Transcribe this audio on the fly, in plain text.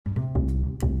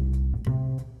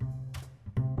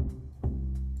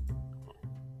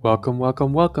Welcome,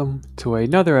 welcome, welcome to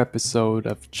another episode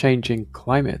of Changing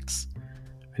Climates,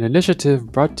 an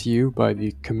initiative brought to you by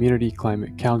the Community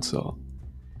Climate Council.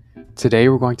 Today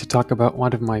we're going to talk about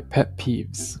one of my pet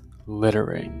peeves,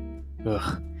 littering.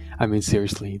 Ugh,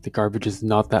 seriously, the garbage is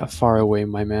not that far away,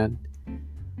 my man.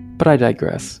 But I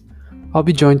digress. I'll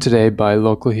be joined today by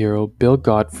local hero Bill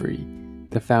Godfrey,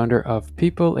 the founder of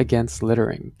People Against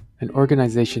Littering, an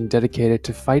organization dedicated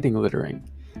to fighting littering,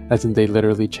 as in they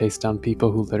literally chase down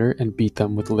people who litter and beat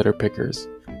them with litter pickers.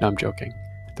 No, I'm joking,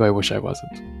 though I wish I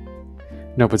wasn't.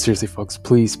 No, but seriously, folks,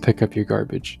 please pick up your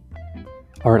garbage.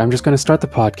 Alright, I'm just going to start the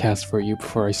podcast for you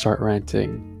before I start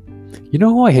ranting. You know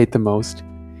who I hate the most?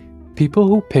 People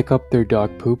who pick up their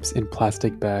dog poops in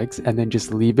plastic bags and then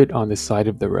just leave it on the side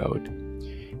of the road.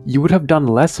 You would have done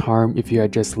less harm if you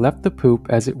had just left the poop,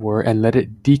 as it were, and let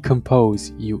it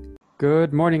decompose.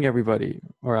 Good morning, everybody,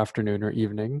 or afternoon, or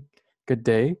evening. Good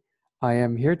day. I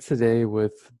am here today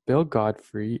with Bill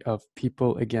Godfrey of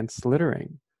People Against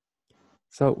Littering.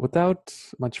 So without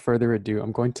much further ado,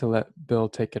 I'm going to let Bill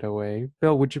take it away.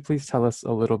 Bill, would you please tell us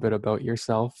a little bit about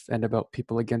yourself and about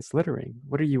People Against Littering?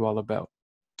 What are you all about?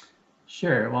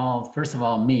 Sure. Well, first of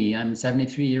all, I'm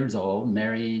 73 years old,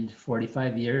 married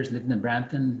 45 years, lived in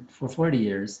Brampton for 40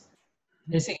 years.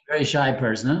 Basically, a very shy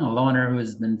person, a loner who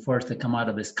has been forced to come out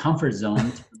of his comfort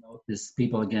zone to promote this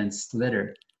People Against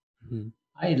Litter. Mm-hmm.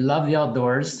 I love the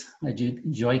outdoors. I do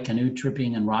enjoy canoe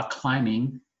tripping and rock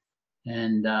climbing.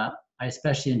 And I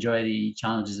especially enjoy the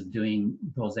challenges of doing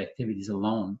those activities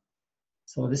alone.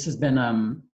 So this has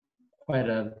been quite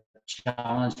a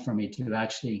challenge for me to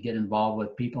actually get involved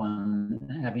with people and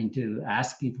having to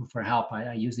ask people for help.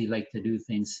 I usually like to do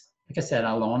things, like I said,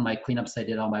 alone. My cleanups I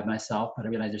did all by myself, but I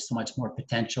realize there's so much more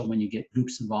potential when you get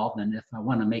groups involved. And if I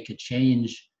want to make a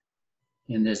change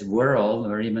in this world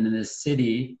or even in this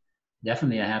city,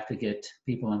 definitely I have to get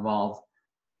people involved.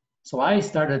 So I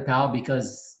started PAL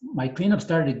because my cleanup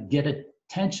started to get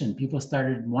attention. People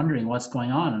started wondering what's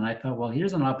going on. And I thought, well,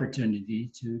 here's an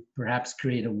opportunity to perhaps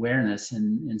create awareness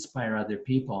and inspire other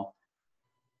people.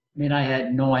 I mean, I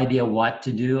had no idea what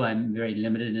to do. I'm very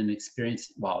limited in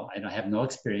experience. Well, I don't have no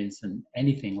experience in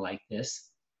anything like this.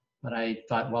 But I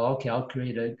thought, well, okay, I'll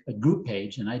create a group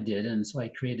page. And I did. And so I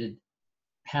created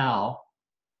PAL,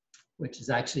 which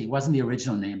is actually wasn't the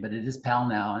original name, but it is PAL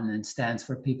now. And it stands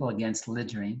for People Against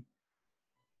Littering.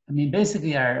 I mean,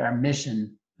 basically our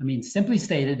mission, simply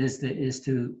stated, is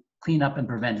to clean up and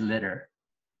prevent litter.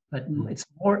 But it's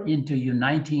more into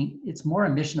uniting, it's more a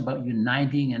mission about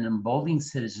uniting and emboldening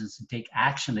citizens to take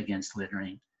action against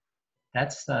littering.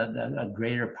 That's a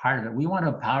greater part of it. We want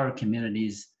to empower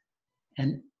communities.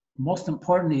 And most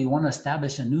importantly, we want to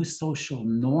establish a new social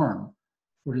norm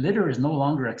where litter is no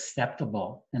longer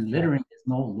acceptable and littering is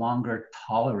no longer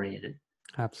tolerated.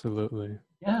 Absolutely.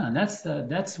 Yeah, and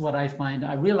that's what I find.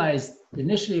 I realized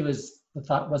initially the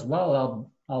thought was, well,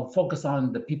 I'll focus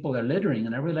on the people that are littering,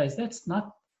 and I realized that's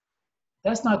not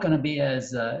going to be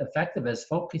as effective as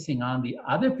focusing on the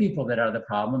other people that are the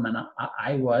problem. And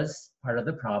I was part of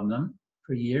the problem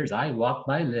for years. I walked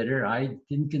by litter. I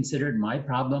didn't consider it my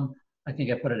problem. I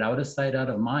think I put it out of sight, out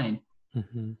of mind.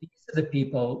 Mm-hmm. These are the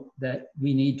people that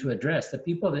we need to address. The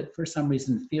people that for some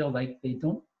reason feel like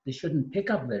they shouldn't pick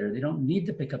up litter. They don't need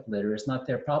to pick up litter. It's not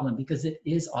their problem because it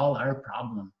is all our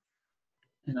problem.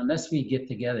 And unless we get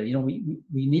together, we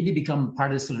need to become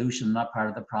part of the solution, not part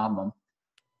of the problem.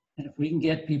 And if we can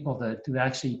get people to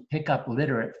actually pick up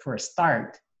litter for a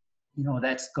start,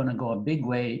 that's going to go a big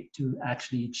way to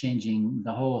actually changing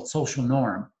the whole social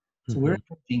norm. So we're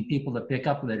encouraging people to pick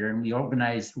up litter, and we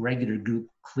organize regular group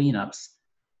cleanups.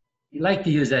 We like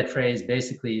to use that phrase,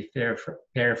 basically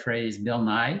paraphrase Bill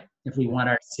Nye. If we want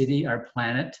our city, our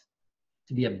planet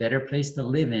to be a better place to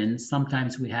live in,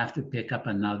 sometimes we have to pick up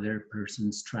another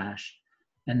person's trash.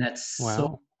 And that's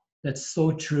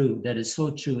so true. That is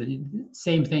so true.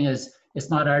 Same thing as it's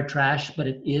not our trash, but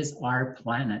it is our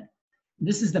planet.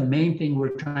 This is the main thing we're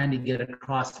trying to get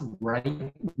across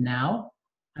right now.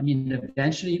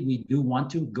 Eventually we do want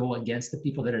to go against the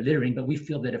people that are littering, but we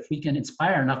feel that if we can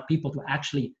inspire enough people to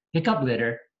actually pick up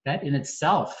litter, that in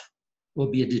itself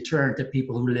will be a deterrent to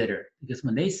people who litter. Because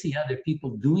when they see other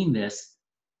people doing this,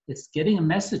 it's getting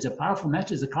a powerful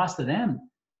message across to them.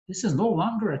 This is no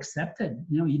longer accepted.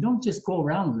 You don't just go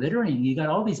around littering. You got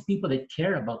all these people that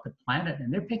care about the planet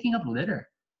and they're picking up litter.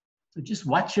 So just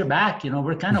watch your back.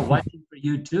 We're kind of watching for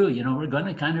you too. We're going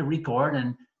to kind of record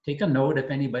and take a note if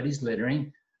anybody's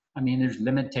littering. There's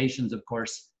limitations, of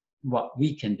course, what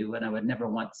we can do. And I would never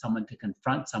want someone to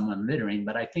confront someone littering.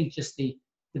 But I think just the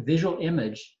visual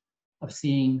image of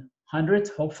seeing hundreds,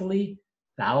 hopefully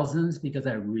thousands, because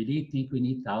I really think we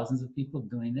need thousands of people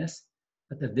doing this.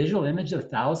 But the visual image of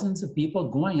thousands of people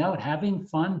going out, having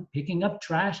fun, picking up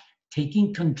trash,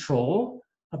 taking control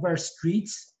of our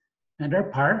streets and our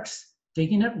parks,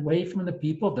 taking it away from the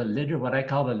people, the litter, what I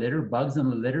call the litter bugs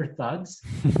and the litter thugs.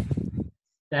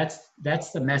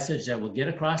 That's the message that will get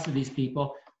across to these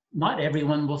people. Not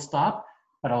everyone will stop,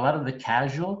 but a lot of the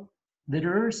casual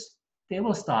litterers, they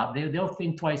will stop. They'll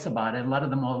think twice about it. A lot of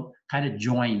them will kind of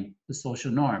join the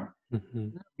social norm.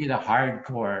 Be the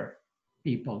hardcore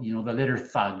people, you know, the litter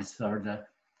thugs or the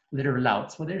litter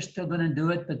louts. Well, they're still going to do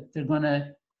it, but they're going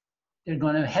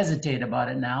to hesitate about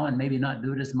it now and maybe not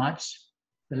do it as much.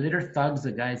 The litter thugs,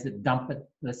 the guys that dump at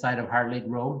the side of Hard Lake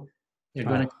Road, they're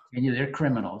going to continue. They're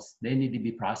criminals. They need to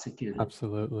be prosecuted.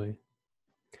 Absolutely.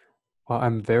 Well,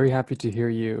 I'm very happy to hear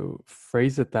you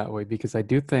phrase it that way, because I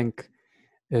do think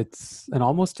it's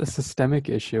almost a systemic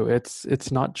issue.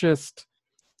 It's not just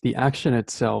the action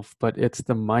itself, but it's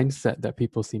the mindset that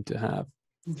people seem to have.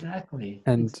 Exactly.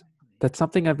 And that's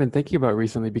something I've been thinking about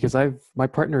recently, because my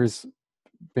partner's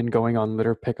been going on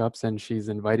litter pickups and she's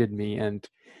invited me, and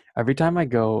every time I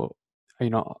go, you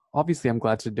know, obviously I'm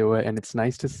glad to do it and it's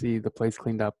nice to see the place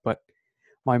cleaned up, but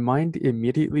my mind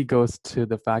immediately goes to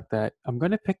the fact that I'm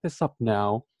going to pick this up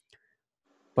now,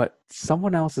 but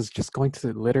someone else is just going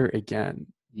to litter again.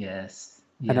 Yes.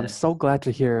 And I'm so glad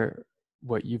to hear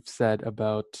what you've said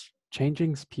about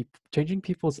changing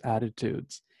people's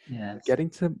attitudes, getting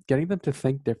them to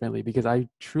think differently, because I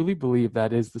truly believe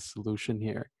that is the solution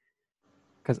here.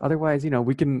 Because otherwise, you know,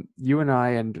 you and I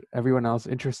and everyone else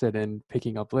interested in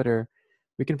picking up litter,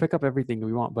 we can pick up everything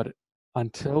we want, but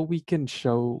until we can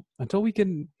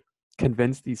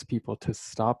convince these people to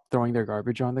stop throwing their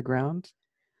garbage on the ground,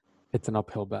 it's an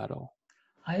uphill battle.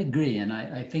 I agree. And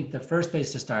I think the first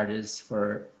place to start is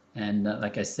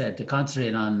like I said, to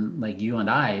concentrate on, like you and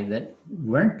I, that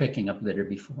weren't picking up litter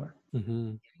before.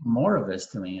 More of us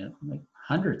doing it, like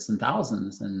hundreds and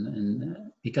thousands. And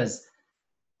because,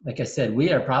 like I said,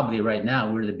 we are probably right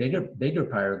now, we're the bigger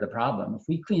part of the problem. If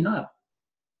we clean up,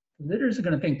 litters are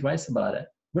going to think twice about it.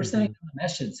 We're sending a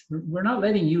message. We're not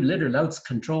letting you litter louts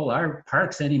control our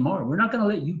parks anymore. We're not going to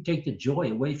let you take the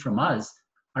joy away from us,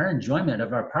 our enjoyment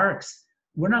of our parks.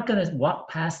 We're not going to walk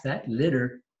past that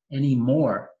litter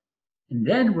anymore. And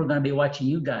then we're going to be watching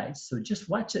you guys. So just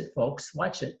watch it, folks.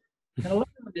 Watch it. And a lot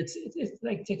of it's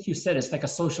like you said, it's like a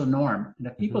social norm. And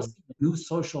if people see the new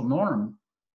social norm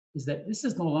is that this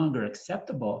is no longer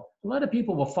acceptable, a lot of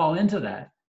people will fall into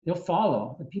that. They'll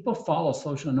follow. The people follow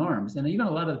social norms. And even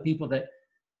a lot of the people that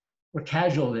were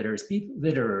casual litterers,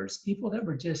 people that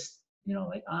were just, you know,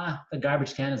 like, the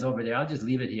garbage can is over there. I'll just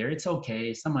leave it here. It's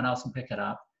okay. Someone else will pick it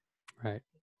up. Right.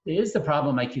 It is the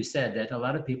problem, like you said, that a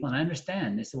lot of people, and I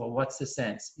understand, they say, well, what's the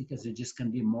sense? Because there's just going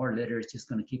to be more litter. It's just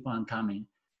going to keep on coming.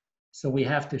 So we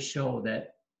have to show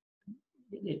that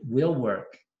it will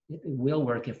work. It will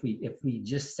work if we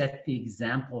just set the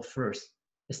example first,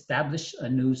 establish a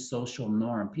new social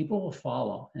norm. People will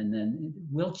follow, and then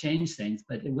it will change things,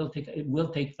 but it will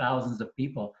take thousands of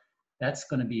people. That's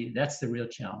the real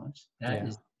challenge. That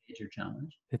is the major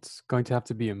challenge. It's going to have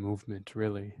to be a movement,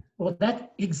 really. Well,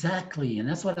 exactly, and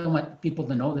that's what I want people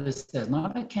to know. This is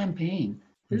not a campaign.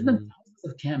 There's been thousands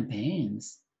of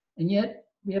campaigns, and yet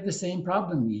we have the same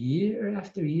problem year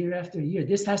after year after year.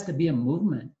 This has to be a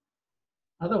movement.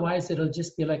 Otherwise, it'll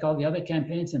just be like all the other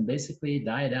campaigns and basically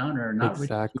die down or not.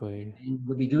 Exactly.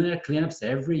 We'll be doing our cleanups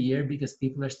every year because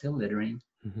people are still littering.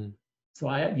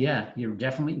 So you're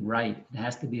definitely right. It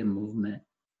has to be a movement.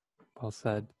 Well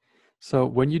said. So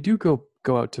when you do go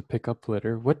out to pick up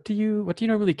litter, what do you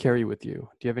normally carry with you?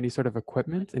 Do you have any sort of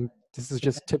equipment? And this is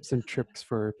just tips and tricks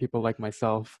for people like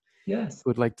myself. Yes. Who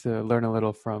would like to learn a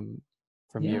little from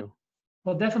you.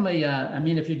 Well, definitely. I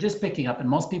mean, if you're just picking up, and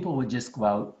most people would just go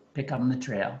out, pick up on the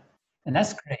trail, and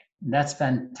that's great. And that's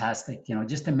fantastic. You know,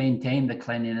 just to maintain the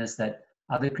cleanliness that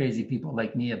other crazy people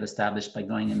like me have established by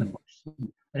going in the bush.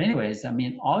 But anyways, I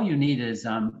mean, all you need is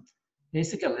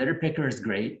basically a litter picker is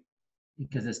great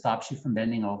because it stops you from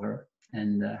bending over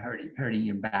and hurting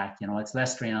your back. You know, it's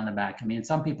less strain on the back. I mean,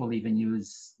 some people even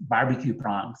use barbecue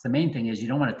prongs. The main thing is you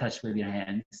don't want to touch with your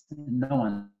hands.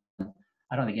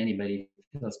 I don't think anybody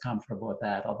feels comfortable with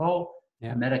that. Although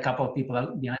I met a couple of people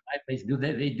out behind my place,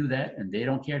 they do that and they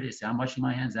don't care. They say, I'm washing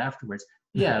my hands afterwards.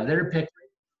 Yeah, litter picker,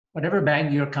 whatever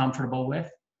bag you're comfortable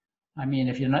with. I mean,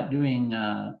 if you're not doing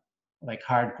like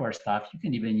hardcore stuff, you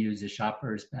can even use a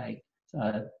shopper's bag,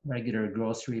 regular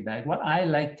grocery bag. What I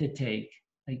like to take,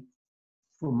 like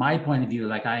from my point of view,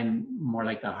 like I'm more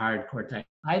like the hardcore type.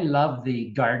 I love the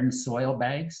garden soil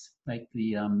bags, like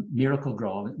the Miracle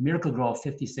Grow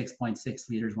 56.6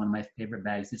 liters, one of my favorite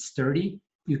bags. It's sturdy.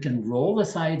 You can roll the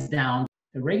sides down.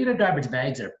 The regular garbage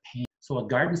bags are pain. So a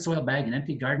garden soil bag, an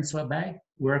empty garden soil bag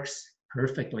works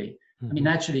perfectly. I mean,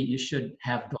 Mhm. naturally, you should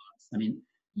have gloves. I mean,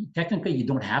 technically, you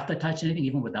don't have to touch anything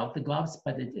even without the gloves,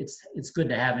 but it's good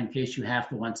to have in case you have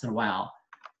to once in a while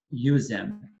use them.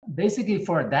 Basically,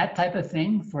 for that type of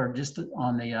thing, for just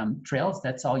on the trails,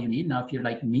 that's all you need. Now, if you're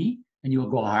like me and you'll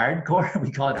go hardcore, we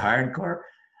call it hardcore.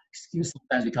 Excuse,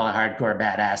 sometimes we call it hardcore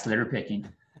badass litter picking.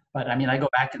 But I mean, I go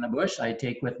back in the bush. I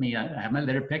take with me, I have my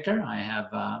litter picker. I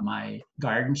have my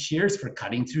garden shears for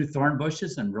cutting through thorn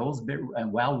bushes and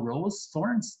wild rose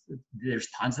thorns. There's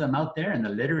tons of them out there, and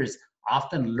the litter is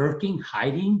often lurking,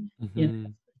 hiding in,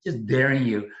 Mhm. just daring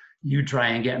you. You try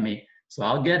and get me. So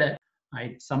I'll get it.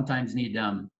 I sometimes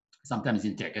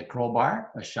you take a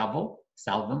crowbar, a shovel,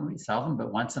 sell them, but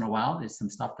once in a while there's some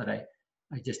stuff that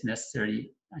I just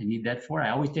necessarily I need that for. I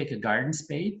always take a garden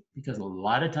spade because a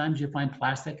lot of times you find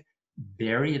plastic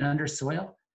buried under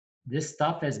soil. This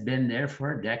stuff has been there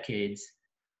for decades.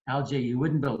 LJ, you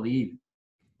wouldn't believe.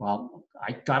 Well,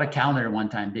 I got a calendar one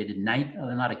time dated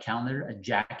not a calendar, a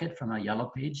jacket from a Mhm.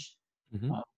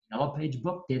 uh, Yellow Page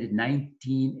book dated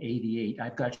 1988.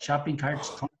 I've got shopping carts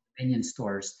from convenience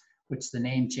stores, which the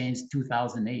name changed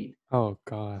 2008. Oh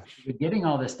gosh. You're getting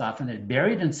all this stuff and it's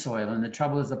buried in soil. And the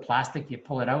trouble is the plastic, you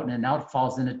pull it out and now it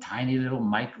falls into tiny little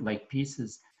mic like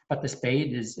pieces. But the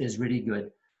spade is really good.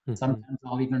 Mhm. Sometimes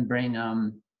I'll even bring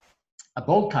a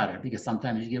bolt cutter because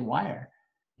sometimes you get wire.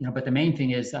 But the main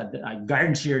thing is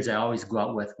garden shears I always go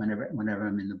out with whenever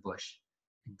I'm in the bush.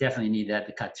 I definitely need that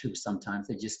to cut through sometimes.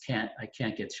 I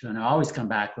can't get through. And I always come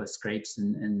back with scrapes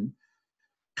and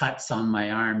cuts on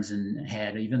my arms and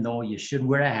head, even though you should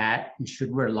wear a hat, you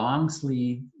should wear long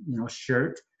sleeve,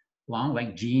 shirt, long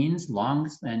like jeans, long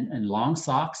and long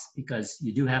socks, because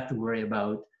you do have to worry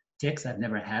about ticks. I've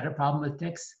never had a problem with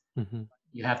ticks. Mhm.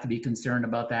 You have to be concerned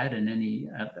about that and any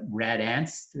rat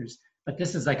ants. But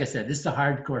this is, like I said, this is the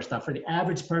hardcore stuff. For the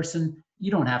average person,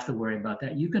 you don't have to worry about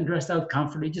that. You can dress out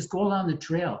comfortably, just go along the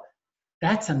trail.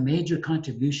 That's a major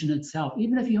contribution itself.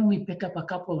 Even if you only pick up a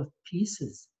couple of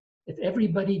pieces, if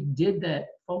everybody did that,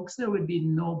 folks, there would be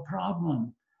no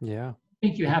problem. Yeah. I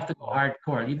think you have to go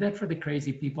hardcore. Leave that for the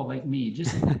crazy people like me.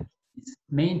 Just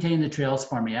maintain the trails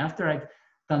for me. After I've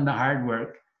done the hard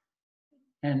work,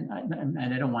 and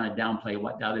I don't want to downplay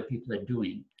what the other people are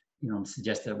doing.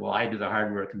 Suggest that, well, I do the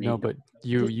hard work and they No, don't. but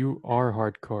you are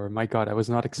hardcore. My God, I was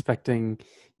not expecting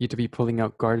you to be pulling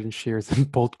out garden shears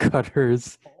and bolt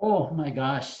cutters. Oh my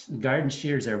gosh, garden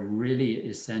shears are really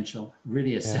essential,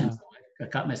 really Yeah. essential. I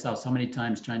cut myself so many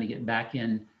times trying to get back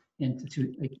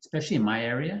like, especially in my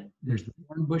area. There's Mhm.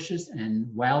 thorn bushes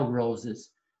and wild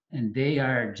roses, and they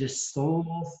are just so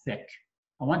thick.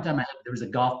 One time there was a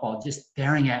golf ball just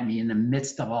staring at me in the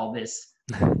midst of all this,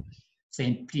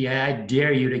 saying, "Yeah, I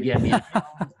dare you to get me." I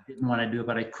almost didn't want to do it,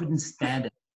 but I couldn't stand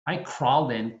it. I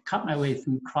crawled in, cut my way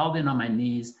through, crawled in on my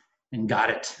knees, and got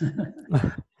it.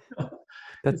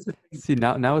 That It's a see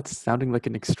now it's sounding like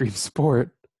an extreme sport.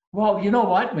 Well, you know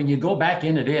what? When you go back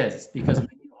in, it is because we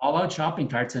do all out shopping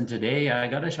carts. And today I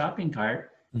got a shopping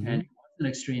cart, and Mhm. it was an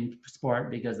extreme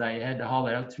sport because I had to haul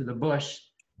it out through the bush.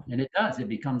 And it does. It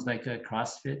becomes like a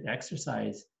CrossFit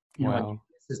exercise. Again, Wow.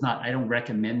 this is not. I don't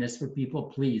recommend this for people.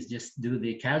 Please just do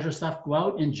the casual stuff. Go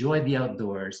out, enjoy the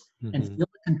outdoors, and Mhm. feel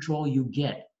the control you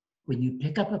get when you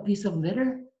pick up a piece of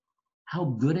litter. How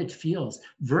good it feels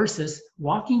versus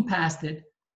walking past it,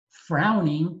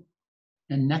 frowning,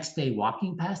 and next day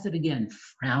walking past it again,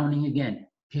 frowning again.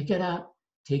 Pick it up,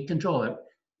 take control.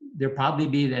 There'll probably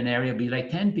be an area be like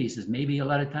 10 pieces. Maybe a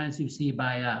lot of times you see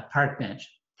by a park bench,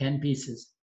 10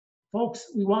 pieces.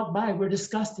 Folks, we walk by, we're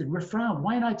disgusted, we're frowned.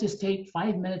 Why not just take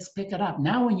 5 minutes, pick it up?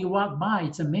 Now when you walk by,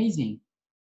 it's amazing.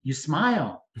 You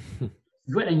smile,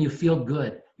 good, and you feel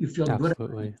good. You feel good.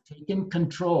 Absolutely. You've taken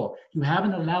control. You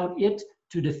haven't allowed it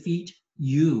to defeat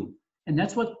you. And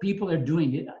that's what people are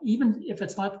doing. Even if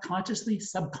it's not consciously,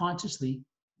 subconsciously,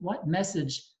 what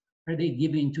message are they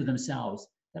giving to themselves?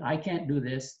 That I can't do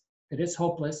this, that it's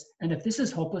hopeless. And if this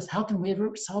is hopeless, how can we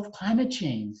ever solve climate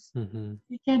change? Mhm.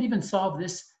 You can't even solve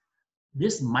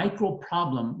this micro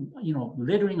problem,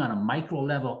 littering on a micro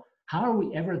level. How are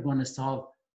we ever going to solve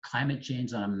climate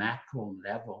change on a macro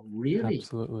level? Really?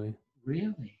 Absolutely.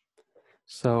 Really?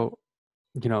 So,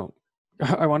 you know,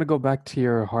 I want to go back to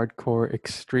your hardcore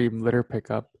extreme litter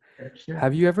pickup. Sure.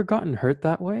 Have you ever gotten hurt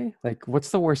that way? Like, what's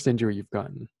the worst injury you've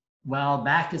gotten? Well,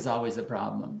 back is always a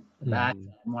problem. Back,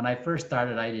 Mhm. when I first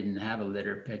started, I didn't have a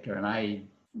litter picker, and I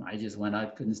just went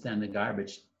out, couldn't stand the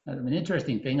garbage. An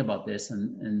interesting thing about this,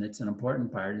 and it's an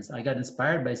important part, is I got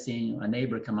inspired by seeing a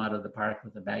neighbor come out of the park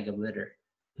with a bag of litter.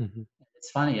 Mhm.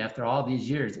 It's funny, after all these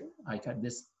years, I got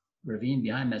this ravine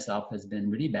behind myself has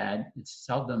been really bad. It's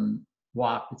seldom.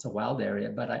 walk. It's a wild area,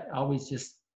 but I always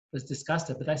just was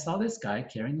disgusted. But I saw this guy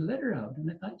carrying the litter out, and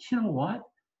I thought, you know what?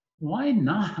 Why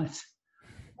not?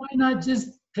 Why not just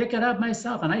pick it up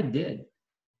myself? And I did.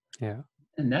 Yeah.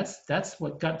 And that's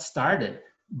what got started.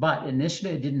 But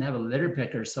initially, I didn't have a litter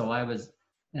picker, so I was,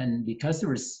 and because there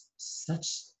was such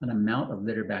an amount of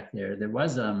litter back there, there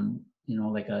was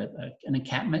like an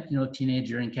encampment,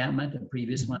 teenager encampment, a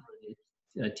previous one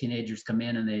where teenagers come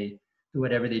in and they do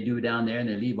whatever they do down there, and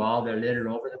they leave all their litter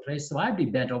over the place. So I'd be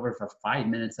bent over for 5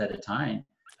 minutes at a time,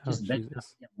 Oh, just bent up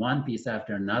Jesus. one piece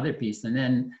after another piece, and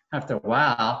then after a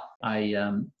while,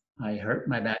 I hurt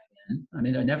my back. I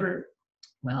mean, never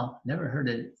heard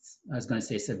it. I was going to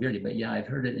say severely, but yeah, I've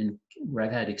heard it in where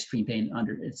I've had extreme pain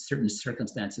under certain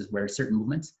circumstances where certain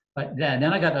movements. But yeah,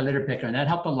 then I got a litter picker and that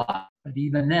helped a lot. But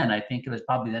even then, I think it was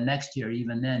probably the next year,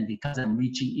 even then, because I'm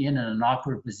reaching in an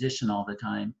awkward position all the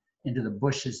time into the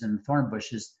bushes and thorn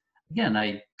bushes, again,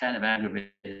 I kind of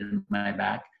aggravated my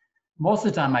back. Most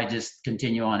of the time, I just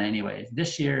continue on anyway.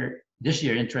 This year,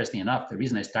 interesting enough, the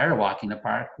reason I started walking the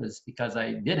park was because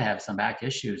I did have some back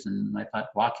issues and I thought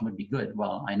walking would be good.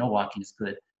 Well, I know walking is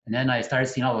good. And then I started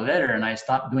seeing all the litter and I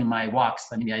stopped doing my walks.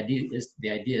 I mean, the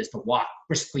idea is to walk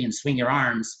briskly and swing your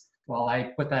arms. Well,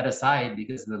 I put that aside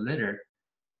because of the litter.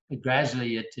 But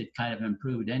gradually it kind of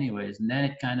improved anyways. And then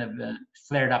it kind of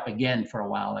flared up again for a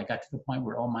while. I got to the point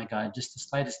where, oh my God, just the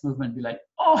slightest movement be like,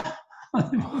 oh.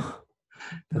 Oh,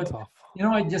 that's But awful.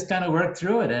 I just kind of worked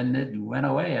through it and it went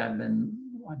away. I mean,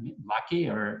 lucky,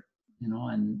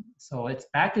 and so it's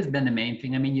back has been the main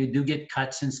thing. I mean, you do get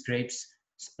cuts and scrapes,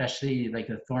 especially like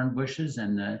the thorn bushes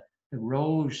and the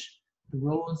rose.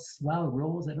 Rose, I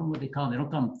don't know what they call them. They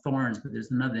don't call them thorns, but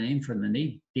there's another name for them. And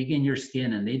they dig in your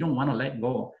skin and they don't want to let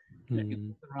go. And if you Mm.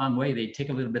 go the wrong way, they take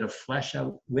a little bit of flesh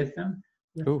out with them.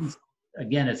 Oof.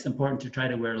 Again, it's important to try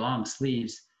to wear long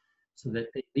sleeves so that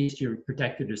at least you're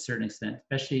protected to a certain extent,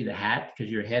 especially the hat,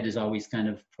 because your head is always kind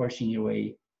of forcing your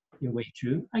way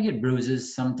through. I get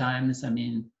bruises sometimes. I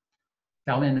mean,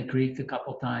 fell in the creek a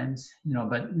couple times,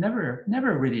 but never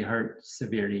really hurt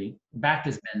severely. Back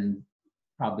has been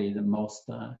probably the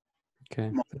Okay.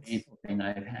 most painful thing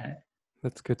I've had.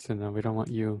 That's good to know. We don't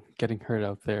want you getting hurt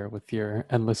out there with your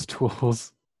endless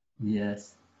tools.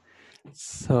 Yes.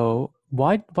 So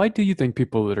why do you think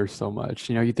people litter so much?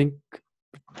 Do you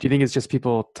think it's just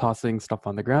people tossing stuff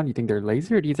on the ground? Do you think they're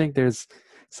lazy, or do you think there's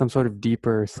some sort of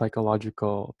deeper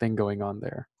psychological thing going on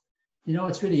there?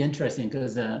 It's really interesting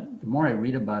because the more I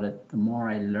read about it, the more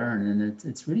I learn, and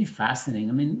it's really fascinating.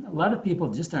 I mean, a lot of people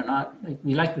just are not like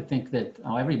we like to think that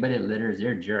everybody that litters,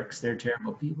 they're jerks, they're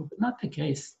terrible people, but not the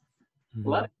case. A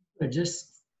lot Hmm. of people are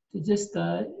just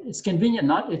it's convenient.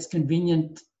 Not it's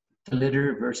convenient to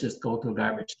litter versus go to a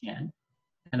garbage can.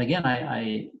 And again,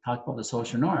 I talk about the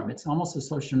social norm. It's almost a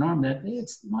social norm that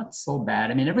it's not so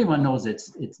bad. I mean, everyone knows it's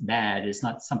bad. It's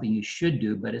not something you should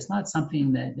do, but it's not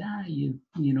something that you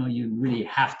really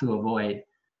have to avoid.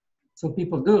 So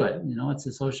people do it. It's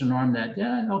a social norm that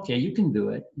okay, you can do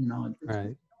it.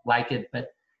 Right. Like it,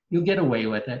 but you'll get away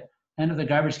with it. And if the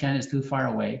garbage can is too far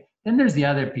away, then there's the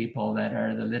other people that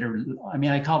are the litter. I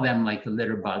mean, I call them like the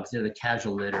litter bugs. They're the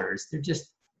casual litterers. They're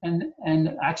just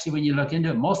and actually, when you look into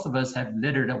it, most of us have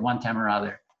littered at one time or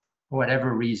other, for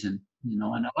whatever reason. And a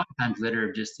lot of times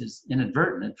litter just is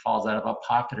inadvertent. It falls out of a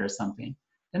pocket or something.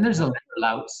 And there's a litter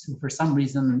louts who, for some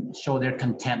reason, show their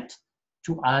contempt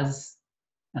to us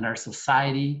and our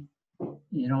society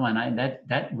and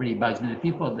that really bugs me. The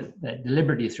people that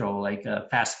deliberately throw like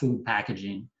fast food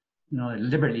packaging,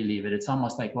 deliberately leave it. It's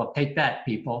almost like, well, take that,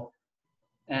 people.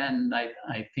 And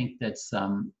I think that's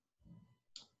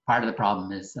part of the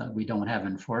problem is we don't have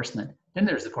enforcement. Then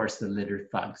there's of course the litter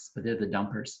thugs, but they're the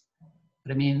dumpers.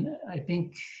 But I mean, I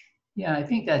think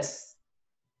that's,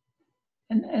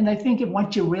 and I think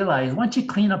once you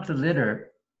clean up the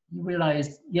litter, you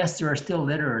realize, yes, there are still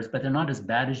litterers, but they're not as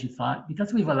bad as you thought.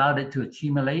 Because we've allowed it to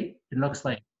accumulate, it looks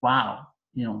like, wow,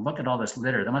 look at all this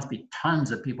litter. There must be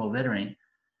tons of people littering.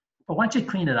 But once you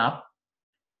clean it up,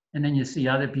 and then you see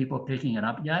other people picking it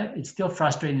up, yeah, it's still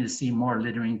frustrating to see more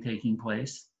littering taking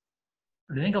place.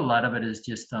 But I think a lot of it is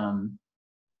just,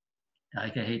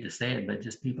 like I hate to say it, but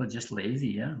just people just lazy,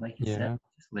 yeah, like you said, Yeah,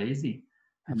 just lazy.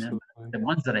 And then absolutely. the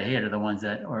ones that I hate are the ones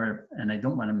that and I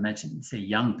don't want to say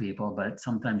young people, but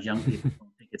sometimes young people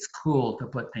don't think it's cool to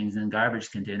put things in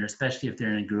garbage containers, especially if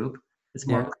they're in a group. It's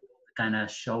more Yeah, cool to kind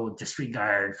of show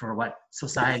disregard for what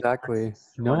society exactly.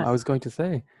 wants or No, what I is. was going to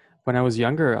say, when I was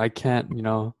younger, I can't,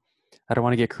 I don't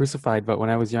want to get crucified, but when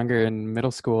I was younger in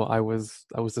middle school, I was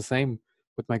the same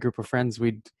with my group of friends.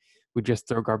 We'd just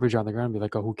throw garbage on the ground and be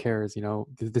like, "Oh, who cares?"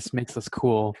 This makes us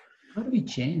cool. How do we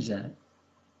change that?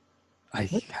 I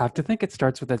have to think it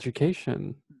starts with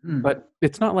education. Hmm. But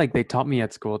it's not like they taught me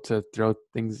at school to throw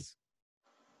things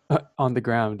on the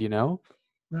ground, you know?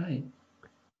 Right.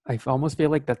 I almost feel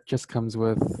like that just comes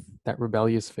with that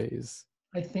rebellious phase.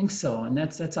 I think so. And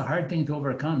that's a hard thing to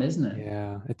overcome, isn't it?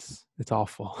 Yeah, it's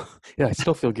awful. Yeah, I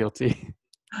still feel guilty.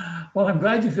 Well, I'm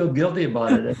glad you feel guilty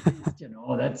about it.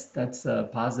 At least, that's a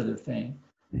positive thing.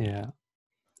 Yeah.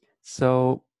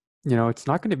 So, you know, it's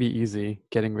not going to be easy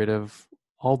getting rid of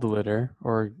all the litter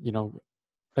or, you know,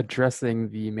 addressing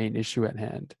the main issue at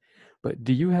hand. But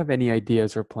do you have any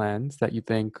ideas or plans that you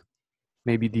think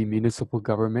maybe the municipal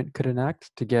government could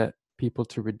enact to get people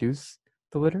to reduce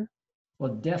the litter?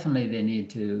 Well, definitely they need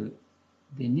to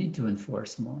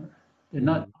enforce more. They're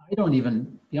not, Mhm. I don't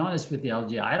even, be honest with the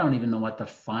LG, I don't even know what the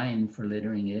fine for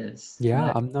littering is. And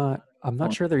Yeah, I I'm not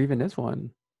don't, sure there even is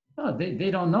one. no, they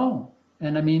don't know.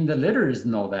 And I mean, the litters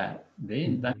know that.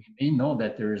 Mhm. They know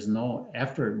that there is no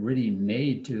effort really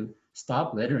made to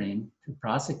stop littering, to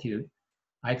prosecute.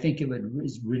 I think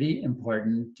is really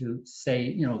important to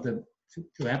say,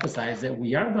 to emphasize that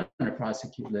we are going to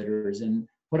prosecute litters and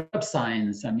put up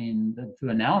signs. I mean, to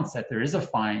announce that there is a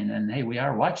fine and hey, we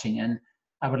are watching. And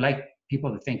I would like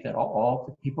people to think that all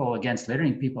the people against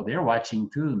littering people, they're watching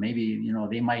too. Maybe,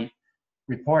 they might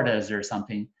report us or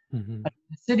something. Mhm. But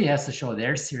the city has to show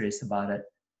they're serious about it.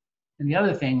 And the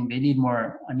other thing, they need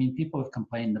more. I mean, people have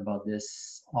complained about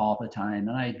this all the time,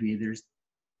 and I agree. There's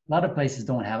a lot of places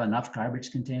don't have enough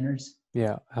garbage containers. Yeah, We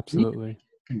need to make absolutely. it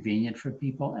convenient for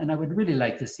people. And I would really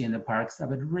like to see in the parks, I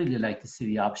would really like to see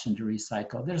the option to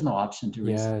recycle. There's no option to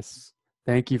recycle. Yes.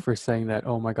 Thank you for saying that.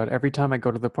 Oh my God. Every time I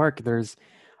go to the park, there's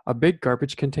a big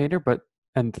garbage container, but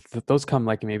and those come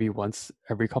like maybe once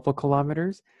every couple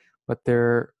kilometers, but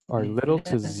there are little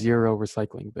to Yes. zero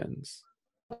recycling bins.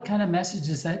 What kind of message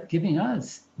is that giving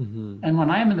us? Hmm. And when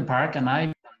I'm in the park and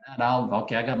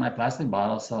okay, I got my plastic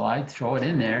bottle, so I throw it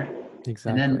in there. And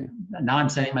Exactly. then now I'm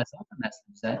sending myself a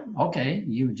message that, okay,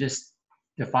 you just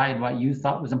defied what you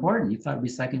thought was important. You thought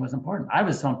recycling was important. I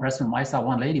was so impressed when I saw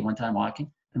one lady one time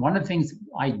walking. And one of the things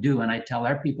I do, and I tell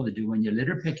our people to do when you're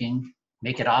litter picking,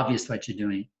 make it obvious what you're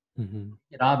doing. Hmm.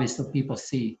 Make it obvious so people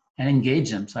see and engage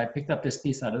them. So I picked up this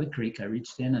piece out of the creek. I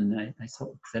reached in and I said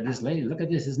to this lady, look at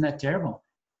this, isn't that terrible?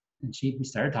 And we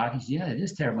started talking. She said, yeah, it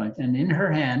is terrible. And in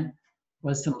her hand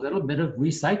was some little bit of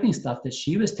recycling stuff that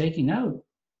she was taking out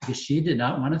because she did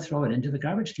not want to throw it into the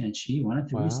garbage can. She wanted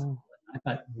to recycle Wow. it. I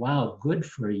thought, wow, good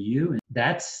for you. And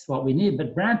that's what we need.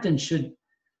 But Brampton should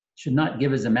not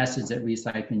give us a message that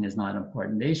recycling is not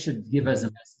important. They should give us a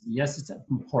Hmm. message. Yes, it's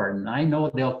important. I know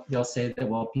they'll say that,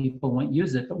 well, people won't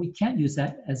use it, but we can't use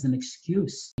that as an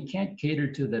excuse. We can't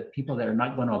cater to the people that are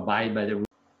not going to abide by the rules.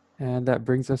 And that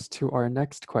brings us to our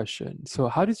next question. So,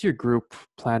 how does your group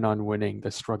plan on winning the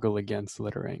struggle against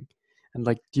littering? And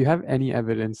like, do you have any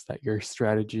evidence that your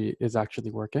strategy is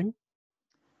actually working?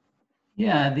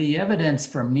 Yeah, the evidence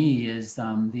for me is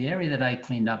the area that I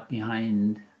cleaned up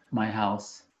behind my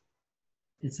house.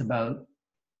 It's about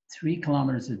 3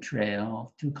 kilometers of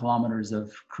trail, 2 kilometers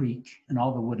of creek, and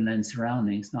all the woodland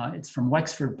surroundings. Now, it's from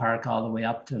Wexford Park all the way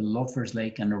up to Loafers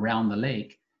Lake and around the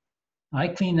lake. I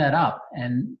cleaned that up,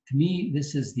 and to me,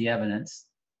 this is the evidence.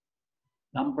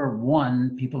 Number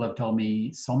one, people have told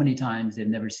me so many times they've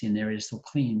never seen an area so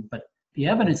clean, but the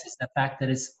evidence is the fact that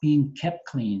it's being kept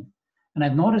clean. And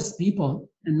I've noticed people,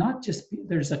 and not just,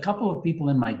 there's a couple of people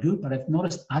in my group, but I've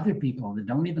noticed other people that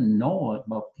don't even know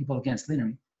about people against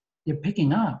littering. They're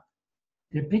picking up.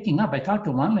 They're picking up. I talked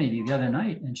to one lady the other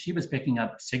night, and she was picking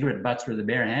up cigarette butts with her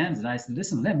bare hands. And I said,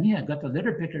 listen, let me, I got the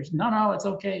litter pickers. No, no, it's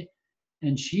okay.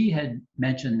 And she had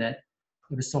mentioned that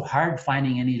it was so hard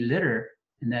finding any litter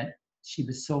and that she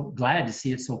was so glad to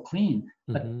see it so clean.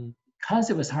 But Hmm. because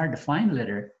it was hard to find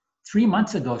litter, 3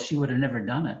 months ago, she would have never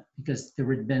done it because there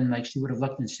would have been like, she would have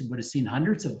looked and she would have seen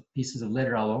hundreds of pieces of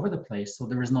litter all over the place. So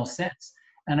there was no sense.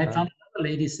 And I found Right. another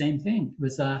lady, same thing. It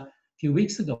was a few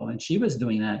weeks ago, and she was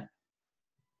doing that.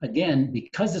 Again,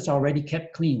 because it's already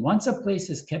kept clean. Once a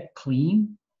place is kept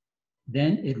clean,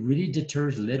 then it really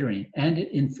deters littering and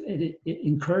it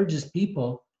encourages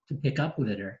people to pick up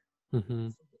litter. Hmm.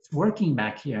 It's working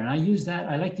back here. And I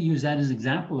like to use that as an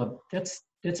example of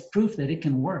that's proof that it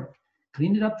can work.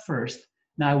 Clean it up first.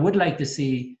 Now, I would like to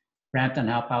see Brampton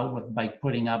help out with by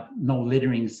putting up no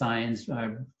littering signs,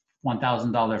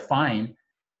 $1,000 fine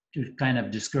to kind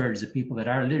of discourage the people that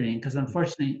are littering, because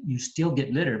unfortunately you still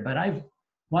get litter. But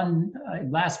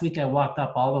last week I walked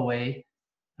up all the way,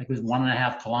 like it was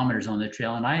 1.5 kilometers on the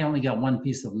trail, and I only got one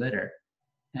piece of litter.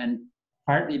 And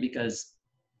partly because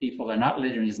people are not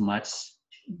littering as much,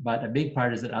 But a big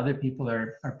part is that other people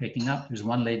are picking up. There's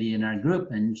one lady in our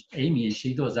group, and Amy, and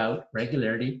she goes out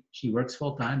regularly. She works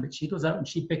full time, but she goes out and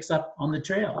she picks up on the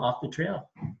trail, off the trail.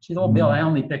 She's, oh, Bill, I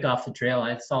only pick off the trail.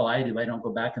 That's all I do. I don't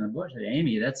go back in the bush. I say,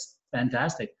 Amy, that's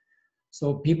fantastic.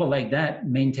 So people like that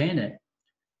maintain it.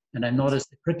 And I've noticed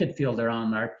the cricket field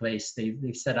around our place,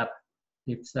 they've set up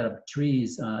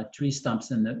trees, tree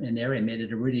stumps in the area, made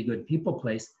it a really good people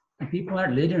place. And people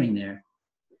aren't littering there.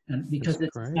 And because That's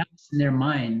it's great. established in their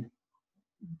mind,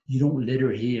 you don't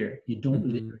litter here. You don't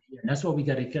litter here. And that's what we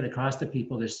got to get across to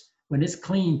people. There's, when it's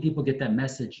clean, people get that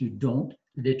message. You don't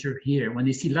litter here. When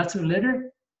they see lots of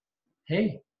litter,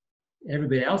 hey,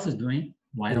 everybody else is doing it.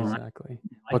 Why don't I? Exactly.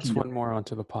 What's one more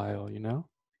onto the pile, you know?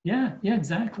 Yeah,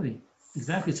 exactly.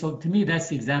 Exactly. So to me, that's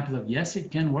the example of, yes,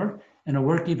 it can work, and it'll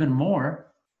work even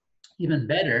more, even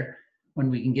better, when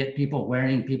we can get people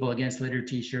wearing People Against Litter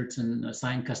t-shirts and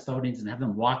assign custodians and have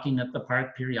them walking at the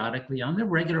park periodically on their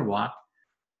regular walk.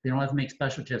 They don't have to make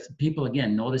special trips. People,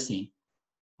 again, noticing,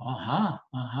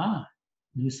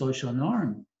 new social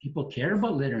norm. People care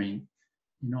about littering.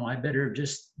 You know, I better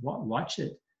just watch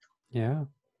it. Yeah.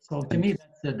 So to me,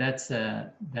 that's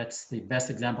the best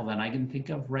example that I can think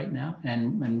of right now,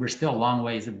 and we're still a long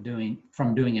ways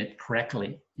from doing it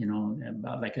correctly. You know,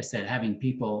 like I said, having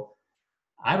people.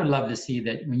 I would love to see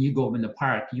that when you go in the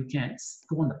park, you can't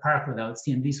go in the park without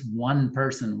seeing at least one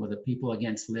person with a People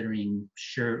Against Littering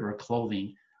shirt or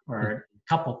clothing, or a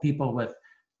couple people with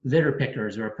litter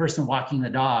pickers, or a person walking the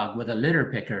dog with a litter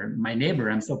picker. My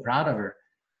neighbor, I'm so proud of her.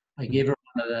 I gave her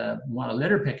one a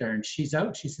litter picker, and she's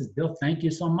out. She says, Bill, thank you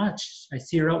so much. I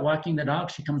see her out walking the dog.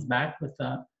 She comes back with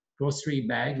a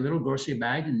little grocery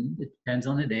bag, and it depends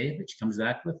on the day, but she comes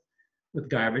back with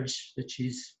garbage that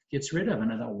she gets rid of.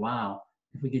 And I thought, wow,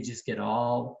 if we could just get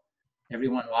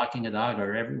everyone walking a dog,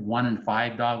 or every 1 in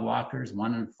 5 dog walkers,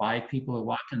 1 in 5 people who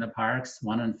walk in the parks,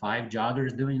 1 in 5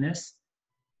 joggers doing this,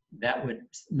 that would,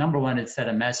 number one, it'd set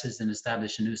a message and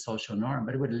establish a new social norm,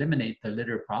 but it would eliminate the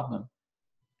litter problem.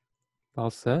 Well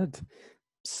said.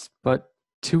 But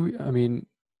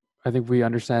I think we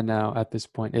understand now at this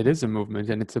point, it is a movement,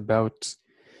 and it's about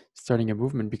starting a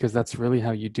movement, because that's really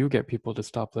how you do get people to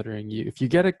stop littering. If you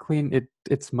get it clean,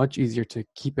 it's much easier to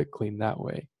keep it clean that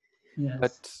way. Yes.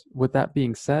 But with that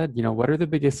being said, what are the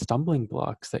biggest stumbling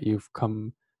blocks that you've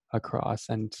come across,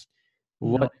 and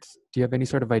do you have any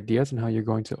sort of ideas on how you're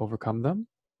going to overcome them?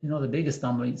 The biggest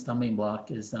stumbling block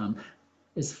is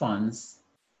funds,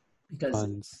 because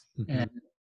Funds. Mm-hmm.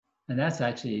 and that's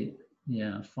actually,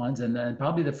 funds, and then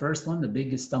probably the first one, the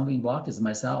biggest stumbling block, is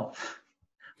myself.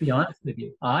 Be honest with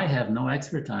you, I have no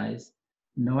expertise,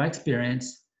 no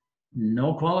experience,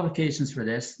 no qualifications for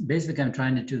this. Basically, I'm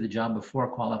trying to do the job of 4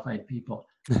 qualified people.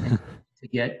 To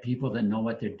get people that know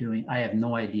what they're doing. I have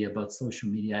no idea about social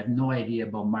media. I have no idea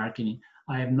about marketing.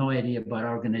 I have no idea about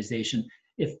organization.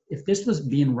 If this was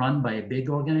being run by a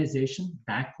big organization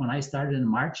back when I started in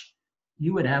March,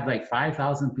 you would have like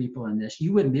 5,000 people in this.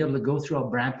 You wouldn't be able to go through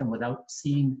Brampton without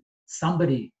seeing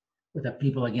somebody with a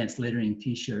People Against Littering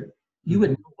t-shirt. You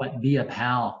would know what Be a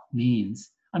Pal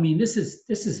means. I mean, this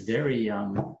is very, I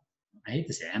hate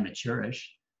to say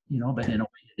amateurish, but in a way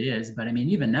it is. But I mean,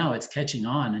 even now it's catching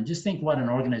on. And just think what an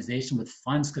organization with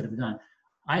funds could have done.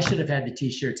 I should have had the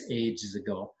t-shirts ages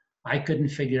ago. I couldn't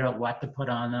figure out what to put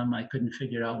on them. I couldn't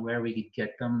figure out where we could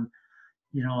get them.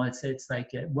 It's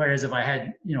like, whereas if I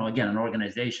had, again, an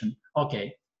organization,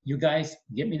 okay, you guys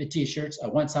get me the t-shirts. I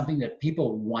want something that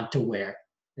people want to wear,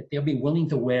 that they'll be willing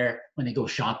to wear when they go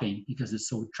shopping because it's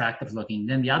so attractive looking.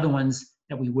 Then the other ones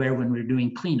that we wear when we're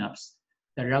doing cleanups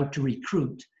that are out to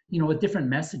recruit, with different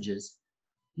messages,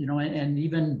 and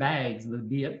even bags would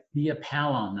be a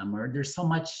pal on them, or there's so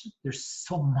much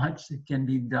that can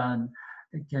be done,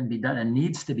 and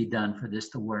needs to be done for this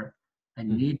to work. I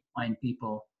need to find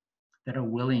people that are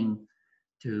willing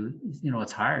to,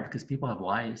 it's hard because people have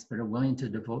lives, but are willing to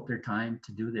devote their time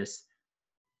to do this.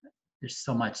 There's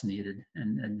so much needed,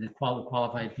 and the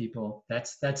qualified people,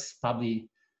 that's probably,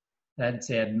 I'd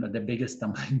say, the biggest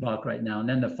stumbling block right now. And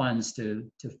then the funds to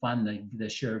fund the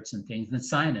shirts and things, and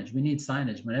signage. We need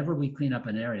signage. Whenever we clean up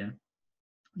an area,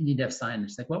 we need to have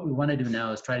signage. Like what we want to do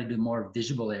now is try to do more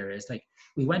visible areas. Like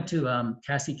we went to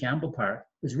Cassie Campbell Park.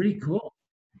 It was really cool.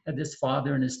 Had this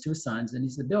father and his 2 sons, and he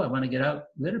said, Bill, I want to get out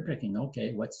litter picking.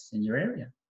 Okay, what's in your area?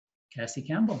 Cassie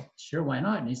Campbell. Sure, why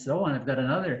not? And he said, oh, and I've got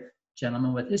another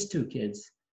gentleman with his 2 kids.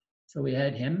 So we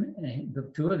had him,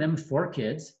 the 2 of them, 4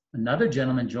 kids. Another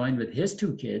gentleman joined with his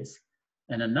 2 kids,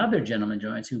 and another gentleman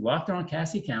joined. So we walked around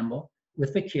Cassie Campbell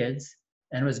with the kids,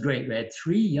 and it was great. We had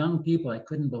 3 young people. I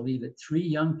couldn't believe it. 3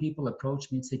 young people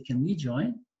approached me and said, can we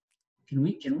join? Can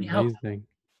we help? Amazing.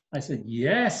 I said,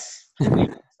 yes, please.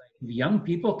 Like young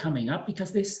people coming up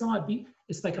because they saw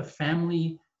it's like a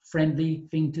family friendly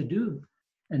thing to do.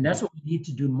 And that's what we need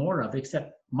to do more of,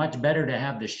 except much better to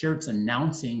have the shirts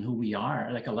announcing who we are.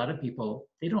 Like a lot of people,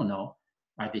 they don't know.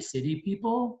 Are they city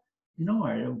people?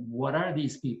 Or what are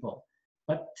these people?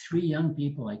 But 3 young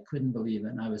people, I couldn't believe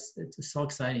it. And it's so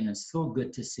exciting and so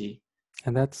good to see.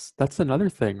 And that's another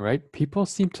thing, right? People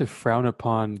seem to frown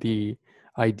upon the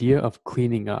idea of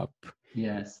cleaning up.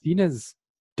 Yes, Seen as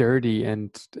dirty, and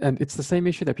it's the same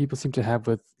issue that people seem to have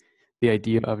with the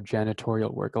idea of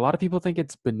janitorial work. A lot of people think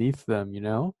it's beneath them, you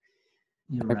know?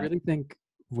 you're I right. really think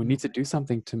we need to do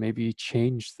something to maybe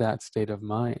change that state of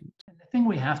mind. And the thing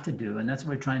we have to do, and that's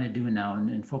what we're trying to do now,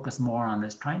 and focus more on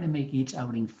this, trying to make each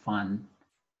outing fun.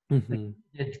 Like Hmm. we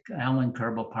did Allen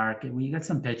Kerbal Park, and we got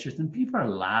some pictures, and people are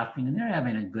laughing and they're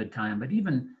having a good time. But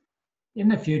even in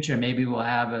the future, maybe we'll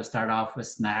have a start off with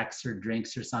snacks or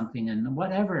drinks or something, and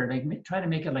whatever. Like try to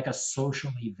make it like a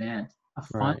social event, a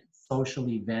fun Right. social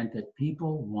event that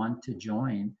people want to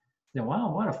join. Say,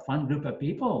 wow, what a fun group of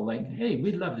people! Like, hey,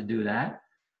 we'd love to do that.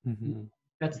 Hmm.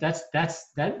 That's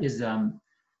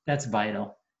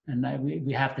vital, and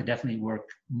we have to definitely work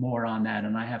more on that.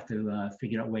 And I have to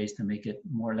figure out ways to make it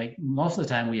more like most of the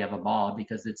time we have a ball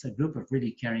because it's a group of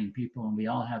really caring people, and we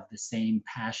all have the same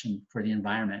passion for the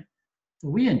environment. So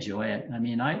we enjoy it. I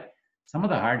mean, I some of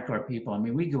the hardcore people. I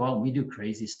mean, we go out and we do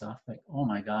crazy stuff like, oh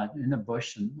my God, in the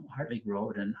bush and Hartley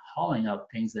Road and hauling out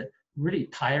things that really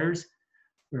tires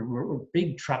we're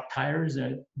big truck tires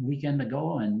a weekend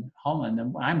ago and hauling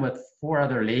them. I'm with 4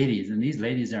 other ladies, and these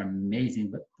ladies are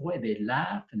amazing. But boy, they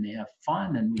laugh and they have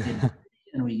fun, and we get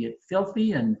and we get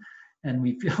filthy, and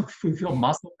we feel we feel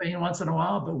muscle pain once in a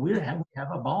while. But we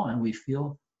have a ball, and we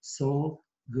feel so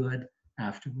good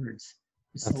afterwards.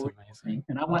 It's That's so amazing. rewarding,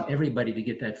 and I want everybody to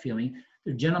get that feeling.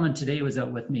 The gentleman today was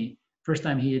out with me. First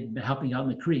time he had been helping out in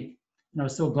the creek, and I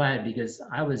was so glad because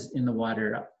I was in the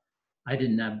water. I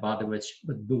didn't bother with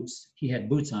boots. He had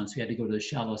boots on, so he had to go to the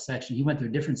shallow section. He went to a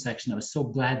different section. I was so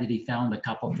glad that he found a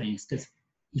couple things because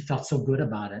he felt so good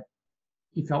about it.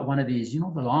 He felt one of these, the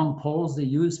long poles they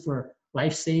use for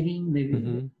life saving.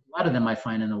 Hmm. A lot of them I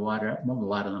find in the water. Well, a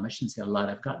lot of them. I shouldn't say a lot.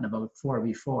 I've gotten about 4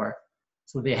 before.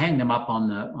 So they hang them up on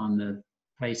the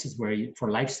places where for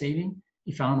life saving.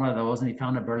 He found one of those, and he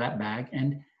found a burlap bag,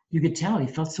 and you could tell he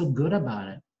felt so good about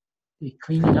it.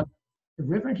 Cleaning up the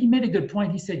river. And he made a good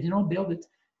point. He said, Bill,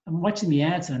 I'm watching the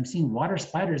ants and I'm seeing water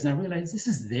spiders, and I realize this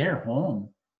is their home.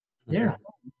 They're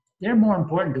Hmm. they're more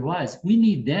important to us. We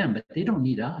need them, but they don't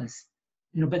need us.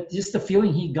 But just the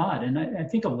feeling he got, and I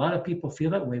think a lot of people feel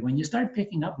that way. When you start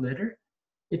picking up litter,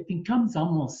 it becomes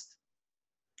almost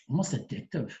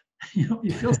addictive. You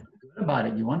feel so good about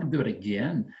it. You want to do it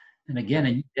again and again,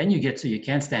 and then you get so you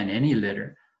can't stand any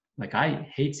litter. Like I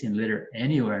hate seeing litter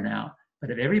anywhere now. But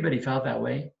if everybody felt that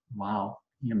way, wow,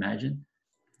 can you imagine?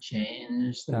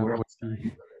 Change the That world would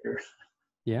be, litter.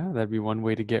 yeah, that'd be one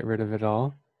way to get rid of it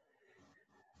all.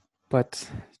 But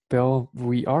Bill,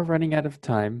 we are running out of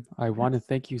time. I want to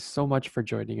thank you so much for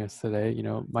joining us today.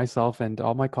 Myself and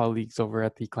all my colleagues over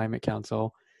at the Climate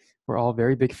Council, we're all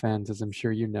very big fans, as I'm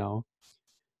sure you know.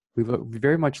 We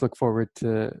very much look forward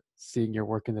to seeing your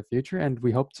work in the future, and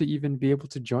we hope to even be able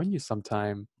to join you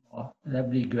sometime. Oh, that'd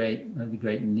be great. That'd be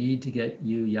great. Need to get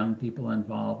you young people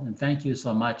involved. And thank you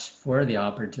so much for the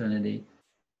opportunity.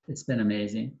 It's been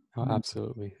amazing. Oh,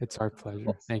 absolutely. It's our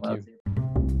pleasure. Thank Well,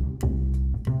 you.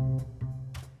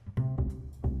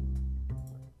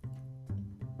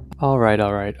 All right.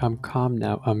 I'm calm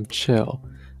now. I'm chill.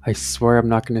 I swear I'm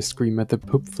not going to scream at the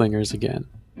poop flingers again.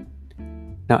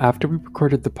 Now, after we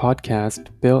recorded the podcast,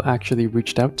 Bill actually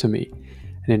reached out to me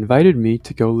and invited me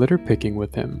to go litter picking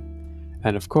with him.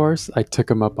 And of course, I took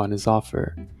him up on his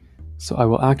offer. So I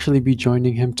will actually be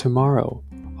joining him tomorrow.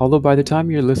 Although by the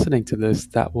time you're listening to this,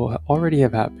 that will already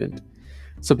have happened.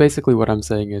 So basically, what I'm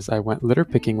saying is, I went litter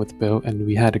picking with Bill and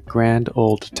we had a grand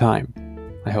old time.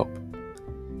 I hope.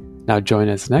 Now, join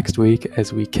us next week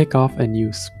as we kick off a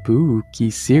new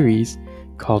spooky series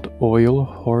called Oil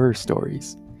Horror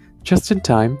Stories, just in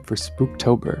time for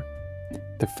Spooktober.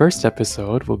 The first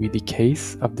episode will be the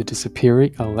case of the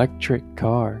disappearing electric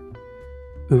car.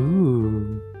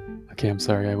 Ooh. Okay, I'm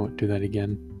sorry, I won't do that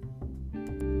again.